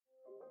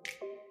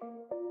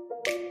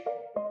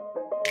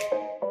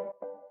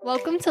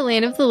Welcome to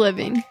Land of the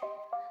Living.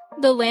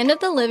 The land of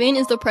the living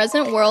is the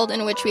present world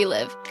in which we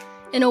live.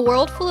 In a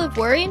world full of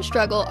worry and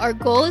struggle, our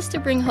goal is to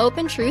bring hope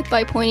and truth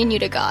by pointing you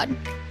to God.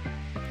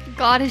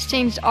 God has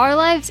changed our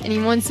lives, and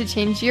He wants to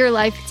change your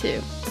life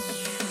too.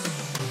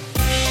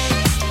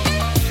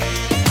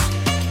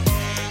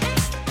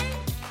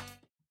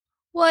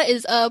 What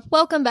is up?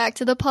 Welcome back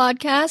to the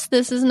podcast.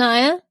 This is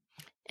Naya.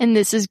 And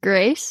this is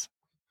Grace.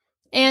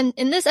 And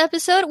in this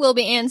episode, we'll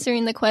be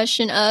answering the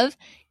question of,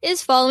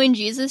 is following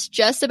Jesus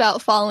just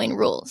about following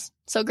rules?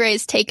 So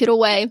Grace, take it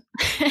away.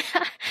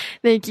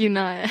 Thank you,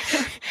 Naya.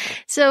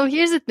 So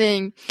here's the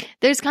thing.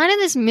 There's kind of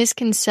this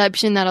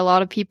misconception that a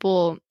lot of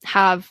people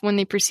have when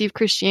they perceive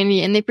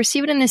Christianity, and they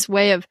perceive it in this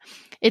way of,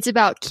 it's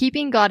about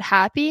keeping God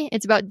happy,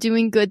 it's about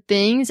doing good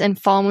things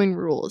and following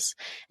rules.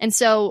 And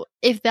so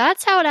if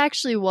that's how it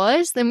actually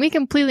was, then we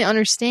completely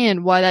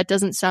understand why that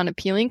doesn't sound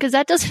appealing, because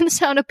that doesn't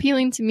sound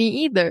appealing to me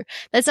either.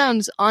 That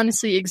sounds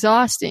honestly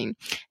exhausting.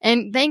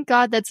 And thank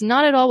God that's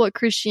not at all what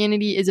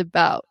Christianity is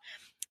about.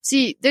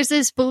 See, there's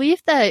this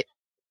belief that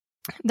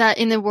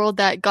in the world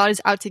that God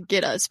is out to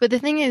get us. But the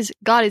thing is,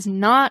 God is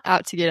not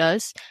out to get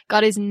us.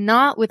 God is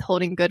not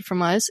withholding good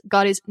from us.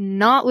 God is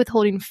not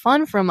withholding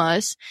fun from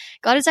us.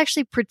 God is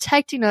actually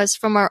protecting us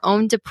from our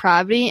own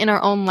depravity and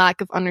our own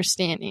lack of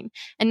understanding.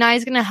 And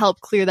Naya's going to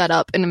help clear that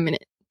up in a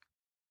minute.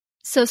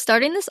 So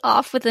starting this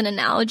off with an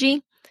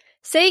analogy,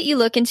 say you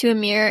look into a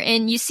mirror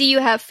and you see you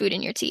have food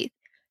in your teeth.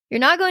 You're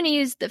not going to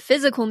use the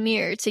physical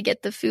mirror to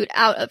get the food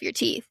out of your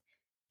teeth.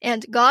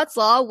 And God's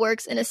law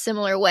works in a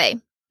similar way.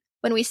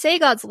 When we say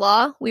God's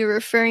law, we are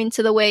referring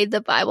to the way the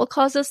Bible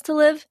calls us to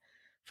live.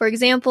 For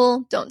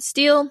example, don't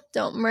steal,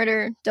 don't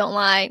murder, don't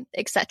lie,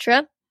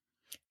 etc.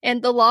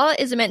 And the law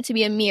is meant to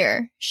be a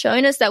mirror,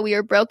 showing us that we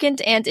are broken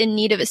and in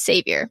need of a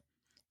savior.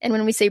 And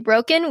when we say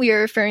broken, we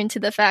are referring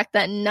to the fact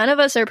that none of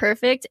us are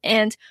perfect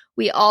and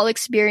we all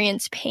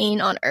experience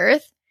pain on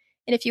earth.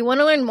 And if you want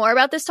to learn more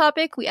about this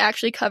topic, we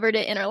actually covered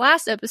it in our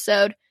last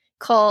episode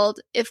called,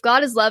 If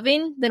God is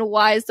Loving, Then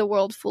Why is the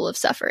World Full of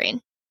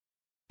Suffering?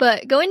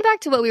 But going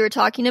back to what we were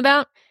talking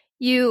about,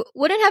 you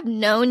wouldn't have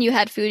known you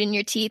had food in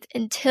your teeth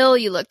until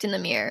you looked in the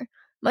mirror,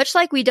 much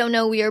like we don't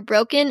know we are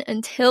broken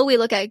until we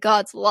look at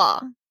God's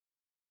law.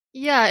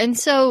 Yeah, and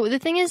so the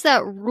thing is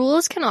that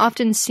rules can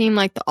often seem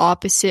like the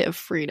opposite of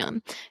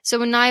freedom. So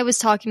when Naya was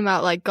talking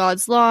about like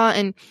God's law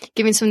and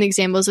giving some of the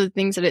examples of the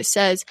things that it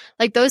says,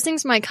 like those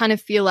things might kind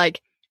of feel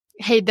like,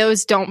 hey,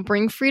 those don't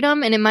bring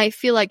freedom. And it might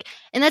feel like,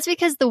 and that's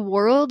because the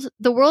world's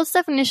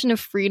definition of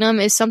freedom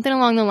is something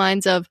along the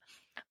lines of,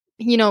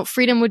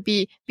 freedom would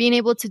be being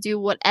able to do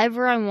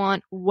whatever I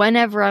want,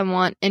 whenever I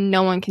want, and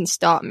no one can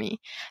stop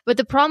me. But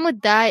the problem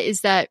with that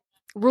is that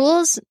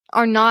rules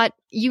are not,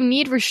 you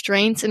need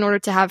restraints in order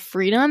to have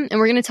freedom. And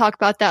we're going to talk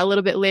about that a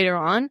little bit later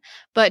on.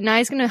 But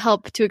Naya's going to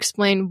help to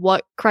explain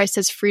what Christ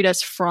has freed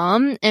us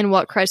from and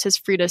what Christ has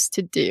freed us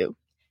to do.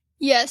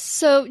 Yes,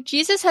 so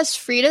Jesus has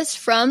freed us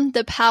from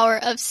the power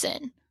of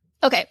sin.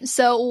 Okay,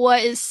 so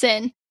what is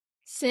sin?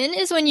 Sin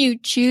is when you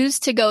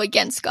choose to go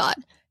against God.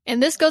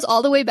 And this goes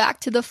all the way back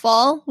to the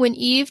fall, when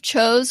Eve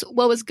chose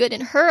what was good in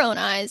her own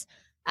eyes,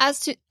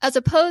 as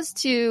opposed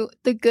to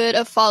the good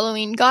of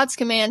following God's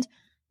command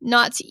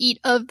not to eat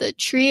of the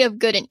tree of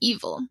good and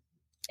evil.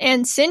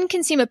 And sin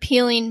can seem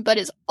appealing, but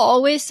is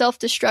always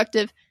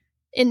self-destructive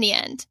in the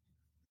end.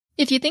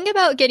 If you think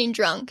about getting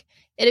drunk,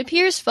 it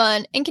appears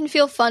fun and can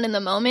feel fun in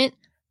the moment,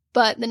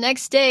 but the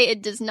next day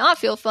it does not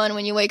feel fun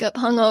when you wake up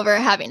hungover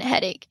having a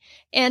headache.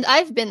 And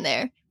I've been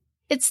there.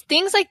 It's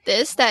things like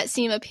this that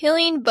seem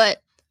appealing,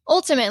 but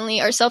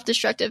ultimately are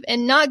self-destructive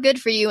and not good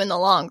for you in the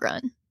long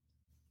run.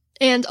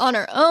 And on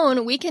our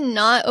own, we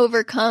cannot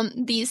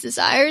overcome these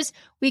desires.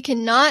 We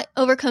cannot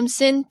overcome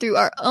sin through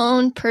our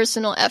own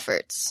personal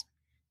efforts.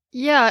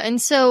 Yeah, and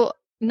so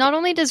not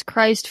only does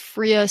Christ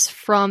free us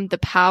from the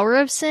power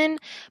of sin,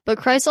 but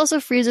Christ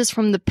also frees us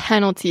from the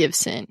penalty of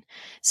sin.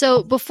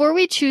 So before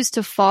we choose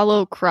to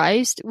follow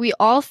Christ, we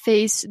all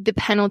face the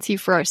penalty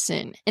for our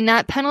sin. And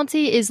that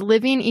penalty is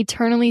living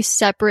eternally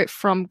separate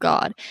from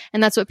God.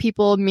 And that's what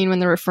people mean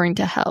when they're referring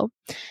to hell.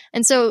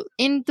 And so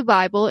in the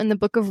Bible, in the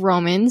book of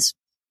Romans,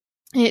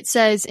 it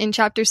says in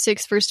chapter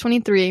 6, verse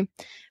 23,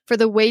 "For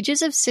the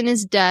wages of sin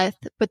is death,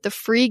 but the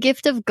free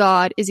gift of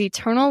God is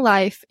eternal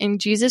life in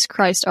Jesus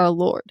Christ our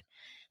Lord."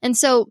 And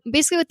so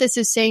basically what this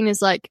is saying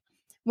is like,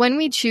 when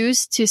we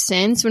choose to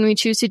sin, when we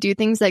choose to do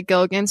things that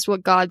go against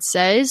what God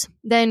says,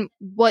 then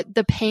what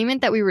the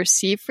payment that we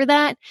receive for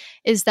that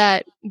is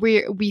that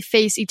we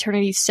face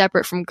eternity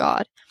separate from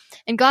God.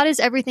 And God is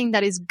everything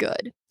that is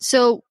good.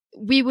 So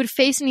we would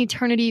face an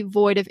eternity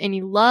void of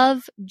any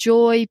love,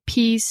 joy,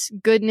 peace,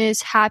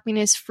 goodness,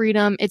 happiness,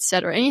 freedom,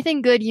 etc.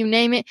 Anything good, you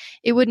name it,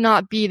 it would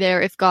not be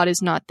there if God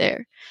is not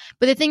there.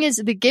 But the thing is,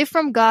 the gift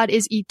from God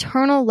is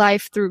eternal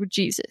life through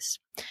Jesus.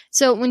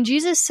 So when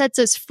Jesus sets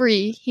us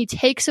free, he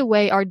takes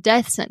away our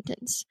death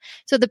sentence.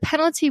 So the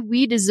penalty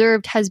we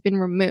deserved has been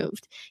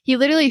removed. He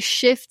literally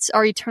shifts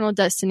our eternal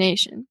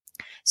destination.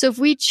 So if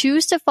we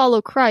choose to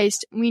follow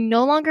Christ, we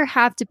no longer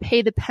have to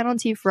pay the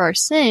penalty for our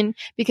sin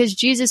because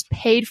Jesus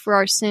paid for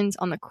our sins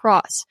on the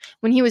cross.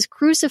 When he was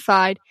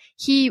crucified,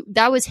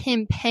 that was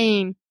him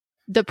paying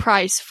the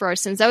price for our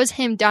sins. That was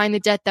him dying the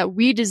death that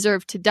we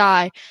deserve to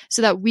die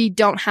so that we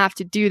don't have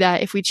to do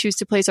that if we choose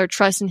to place our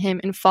trust in him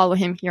and follow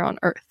him here on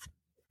earth.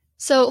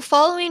 So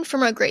following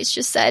from what Grace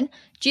just said,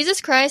 Jesus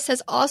Christ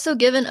has also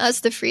given us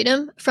the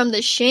freedom from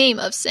the shame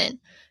of sin.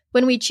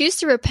 When we choose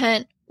to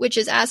repent, which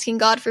is asking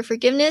God for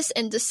forgiveness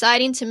and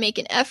deciding to make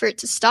an effort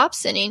to stop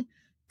sinning,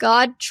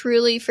 God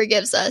truly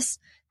forgives us.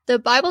 The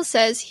Bible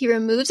says he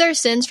removes our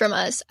sins from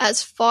us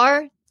as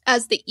far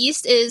as the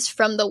east is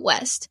from the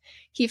west.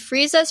 He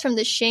frees us from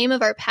the shame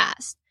of our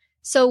past.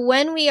 So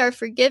when we are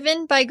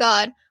forgiven by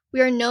God,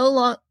 we no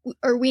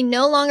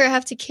longer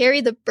have to carry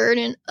the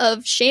burden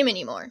of shame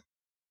anymore.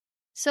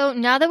 So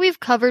now that we've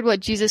covered what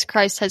Jesus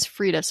Christ has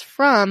freed us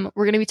from,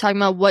 we're going to be talking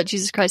about what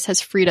Jesus Christ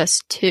has freed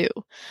us to.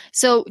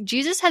 So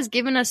Jesus has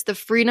given us the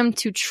freedom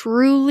to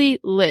truly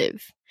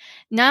live.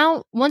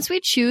 Now, once we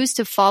choose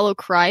to follow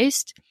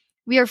Christ,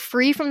 we are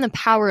free from the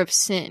power of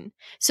sin.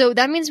 So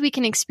that means we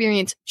can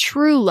experience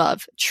true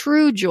love,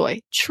 true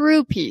joy,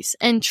 true peace,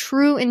 and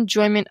true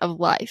enjoyment of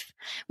life.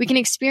 We can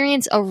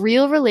experience a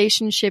real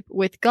relationship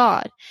with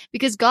God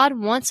because God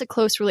wants a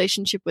close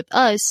relationship with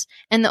us,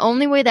 and the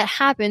only way that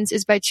happens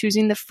is by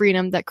choosing the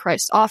freedom that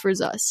Christ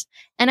offers us.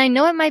 And I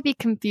know it might be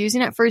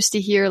confusing at first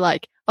to hear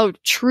like, oh,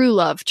 true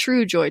love,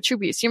 true joy, true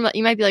peace. You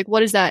might be like,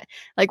 what is that?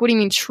 Like, what do you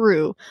mean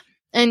true?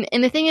 And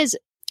the thing is,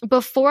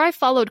 before I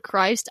followed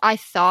Christ, I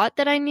thought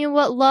that I knew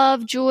what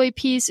love, joy,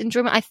 peace,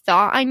 enjoyment, I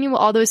thought I knew what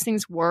all those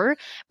things were,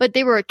 but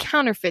they were a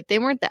counterfeit. They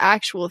weren't the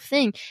actual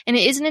thing. And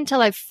it isn't until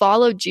I've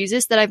followed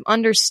Jesus that I've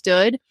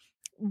understood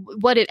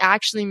what it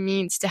actually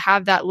means to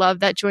have that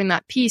love, that joy, and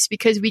that peace,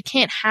 because we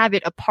can't have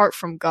it apart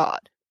from God.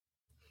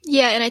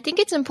 Yeah, and I think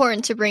it's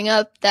important to bring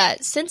up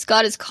that since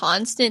God is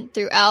constant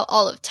throughout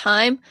all of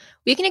time,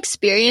 we can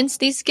experience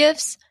these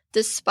gifts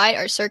despite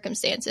our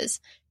circumstances.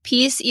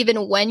 Peace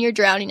even when you're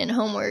drowning in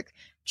homework.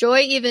 Joy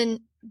even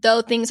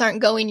though things aren't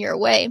going your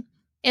way.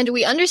 And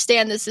we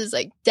understand this is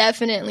like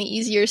definitely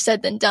easier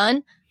said than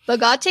done, but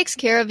God takes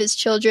care of his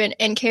children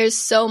and cares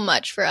so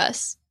much for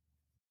us.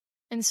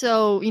 And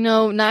so,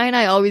 Nye and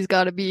I always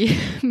got to be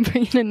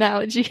bringing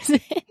analogies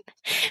in.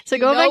 So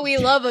we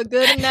love a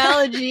good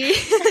analogy.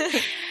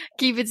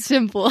 Keep it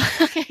simple.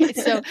 Okay,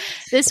 so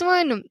this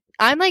one,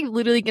 I'm like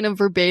literally gonna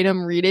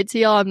verbatim read it to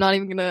y'all. I'm not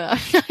even gonna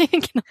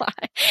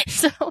lie.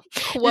 So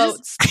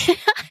quotes.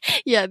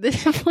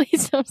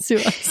 Please don't sue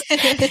us.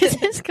 This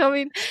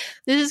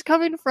is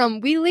coming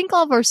from, we link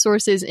all of our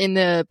sources in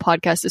the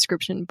podcast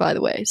description, by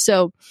the way.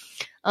 So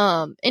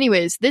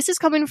anyways, this is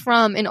coming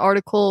from an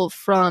article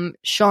from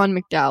Sean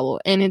McDowell,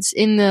 and it's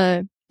in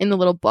the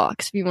little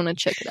box if you want to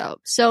check it out.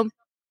 So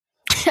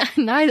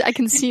now I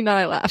can see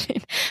Nye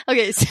laughing.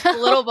 Okay, so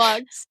little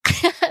box.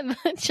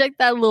 Check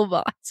that little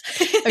box.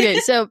 Okay,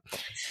 so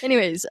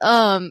anyways,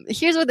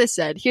 here's what this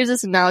said. Here's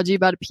this analogy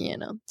about a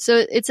piano.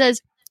 So it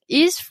says,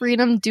 is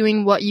freedom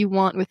doing what you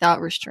want without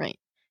restraint?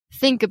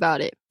 Think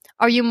about it.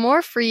 Are you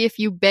more free if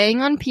you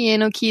bang on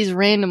piano keys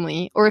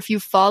randomly, or if you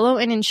follow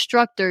an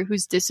instructor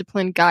whose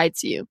discipline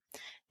guides you?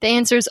 The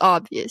answer is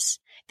obvious.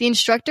 The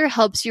instructor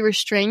helps you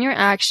restrain your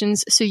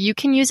actions so you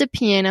can use a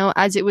piano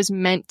as it was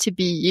meant to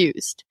be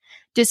used.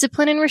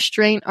 Discipline and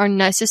restraint are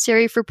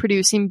necessary for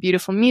producing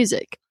beautiful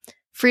music.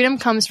 Freedom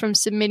comes from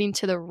submitting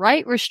to the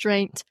right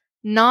restraint,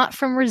 not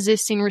from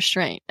resisting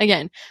restraint.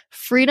 Again,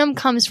 freedom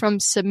comes from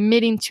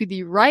submitting to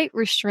the right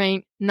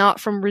restraint, not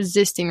from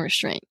resisting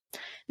restraint.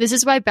 This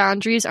is why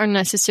boundaries are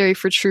necessary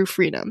for true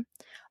freedom.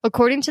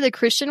 According to the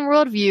Christian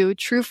worldview,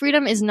 true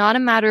freedom is not a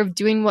matter of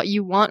doing what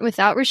you want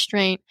without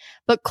restraint,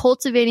 but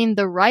cultivating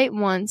the right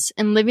wants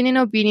and living in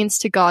obedience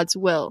to God's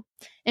will.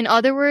 In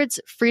other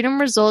words,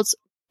 freedom results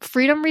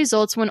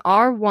when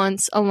our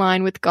wants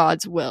align with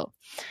God's will.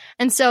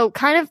 And so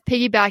kind of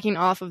piggybacking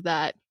off of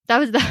that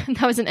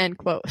was an end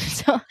quote.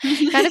 So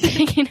kind of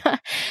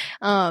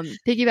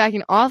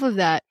piggybacking off of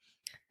that,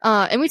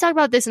 and we talk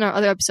about this in our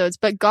other episodes,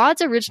 but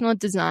God's original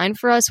design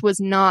for us was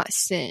not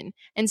sin.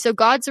 And so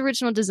God's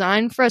original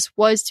design for us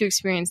was to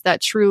experience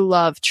that true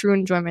love, true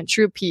enjoyment,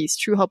 true peace,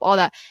 true hope, all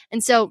that.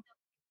 And so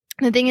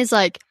the thing is,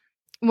 like,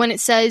 when it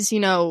says,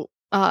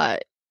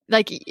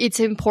 like, it's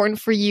important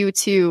for you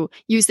to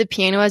use the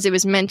piano as it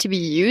was meant to be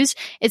used,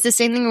 it's the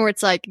same thing where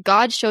it's like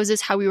God shows us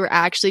how we were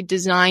actually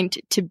designed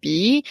to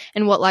be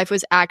and what life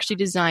was actually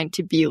designed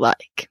to be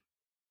like.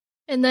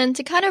 And then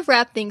to kind of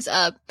wrap things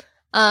up,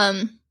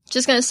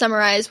 just going to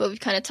summarize what we've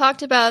kind of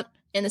talked about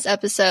in this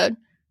episode.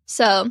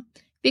 So,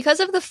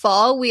 because of the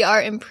fall, we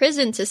are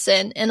imprisoned to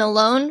sin, and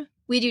alone,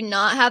 we do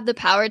not have the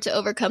power to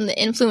overcome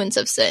the influence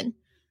of sin.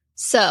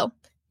 So,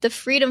 the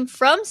freedom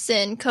from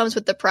sin comes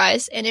with the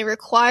price, and it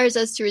requires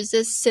us to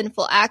resist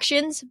sinful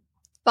actions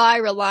by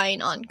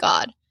relying on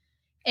God.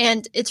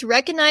 And it's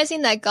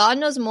recognizing that God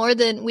knows more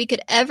than we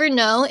could ever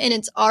know, and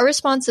it's our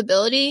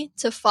responsibility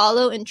to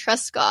follow and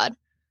trust God.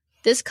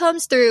 This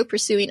comes through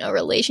pursuing a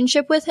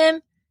relationship with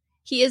Him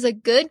He is a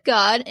good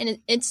God, and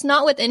it's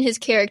not within his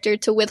character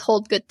to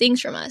withhold good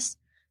things from us.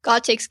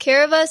 God takes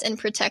care of us and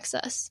protects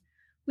us.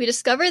 We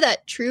discover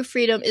that true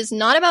freedom is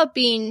not about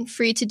being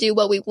free to do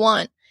what we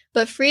want,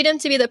 but freedom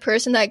to be the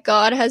person that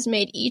God has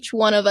made each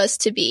one of us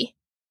to be.